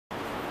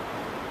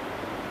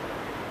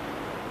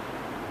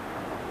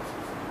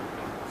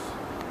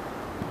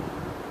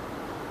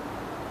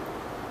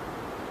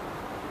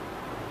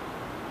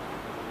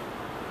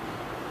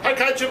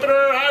Hi Jupiter,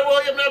 hi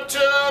William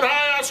Neptune,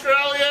 hi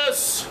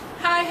Australis.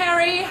 Hi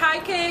Harry, hi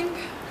King.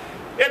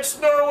 It's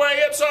Norway,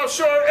 it's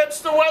offshore,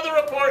 it's the weather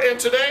report, and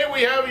today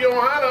we have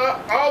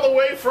Yohanna all the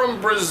way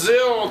from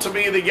Brazil to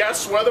be the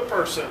guest weather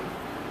person.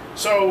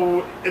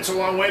 So it's a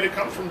long way to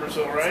come from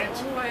Brazil, right?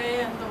 It's a long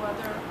way, and the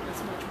weather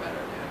is much better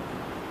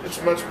there.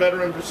 It's much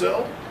better in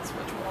Brazil? It's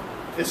much warmer.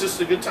 Is this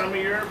the good time of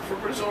year for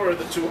Brazil or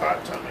the too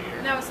hot time of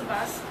year? No, it's the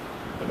best.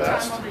 The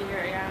best? Time of the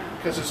year, yeah.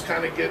 Because it's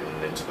kind of getting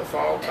into the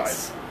fall type.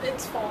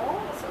 It's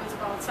fall, so it's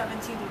about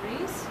 17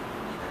 degrees. For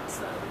me, that's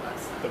the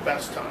best. The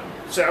best time.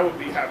 So I would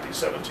be happy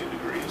 17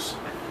 degrees.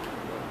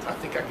 I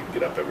think I could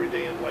get up every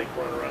day and like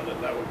run around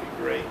and that would be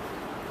great.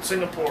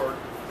 Singapore,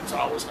 it's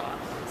always hot.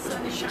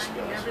 Sun is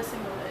shining every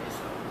single day,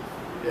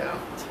 so. Yeah.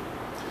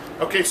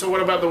 Okay, so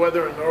what about the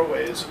weather in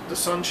Norway? Is the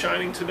sun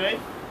shining today?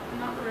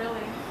 Not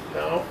really.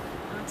 No?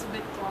 It's a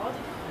bit cloudy.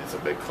 It's a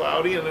bit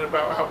cloudy, and then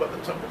how about the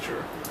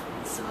temperature?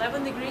 It's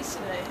 11 degrees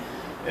today.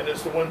 And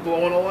is the wind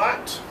blowing a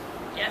lot?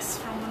 Yes,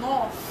 from the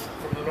north.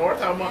 From the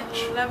north, how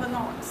much? 11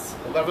 knots.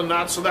 11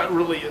 knots, so that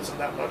really isn't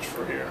that much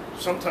for here.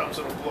 Sometimes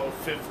it'll blow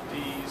 50,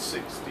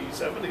 60,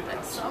 70 knots.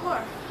 That's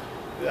summer.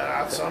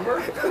 Yeah,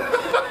 summer?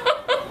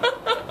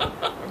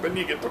 Then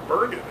you get to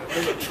Bergen,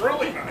 and it's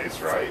truly nice,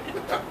 right?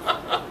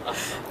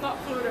 Not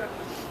Pluto.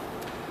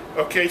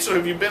 Okay, so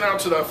have you been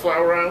out to the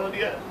Flower Island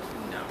yet?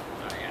 No,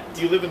 not yet.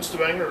 Do you live in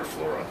Stavanger or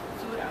Flora?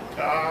 Pluto.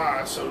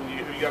 Ah, so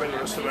you gotta go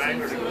to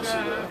Stavanger to go see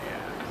that.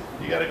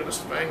 Yeah. You gotta go to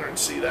Stavanger and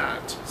see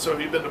that. So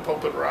have you been to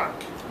Pulpit Rock?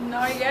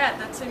 Not yet,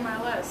 that's in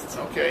my list.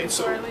 Okay,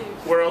 so Before I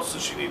leave. where else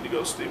does she need to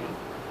go, Stephen?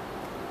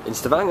 In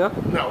Stavanger?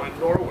 No, in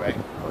Norway.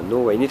 Oh,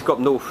 Norway. You need to go up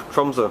north,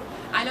 Tromsø.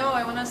 I know,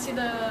 I want to see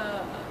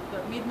the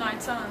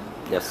midnight sun.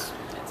 Yes.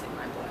 That's in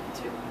my plan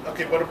too.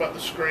 Okay, what about the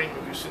Scream?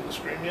 Have you seen the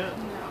Scream yet?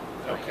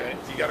 No. Okay,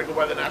 you gotta go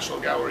by the National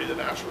Gallery. The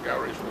National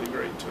Gallery is really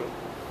great too.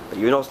 But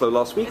you were in Oslo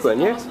last week, It's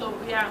weren't in you? Oslo,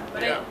 yeah,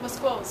 but Yeah. it was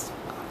closed.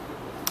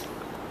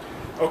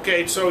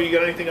 Okay, so you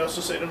got anything else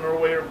to say to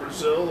Norway or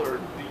Brazil or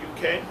the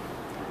UK?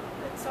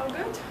 It's all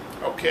good.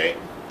 Okay,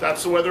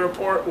 that's the weather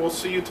report. We'll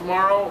see you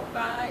tomorrow.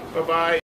 Bye. Bye-bye.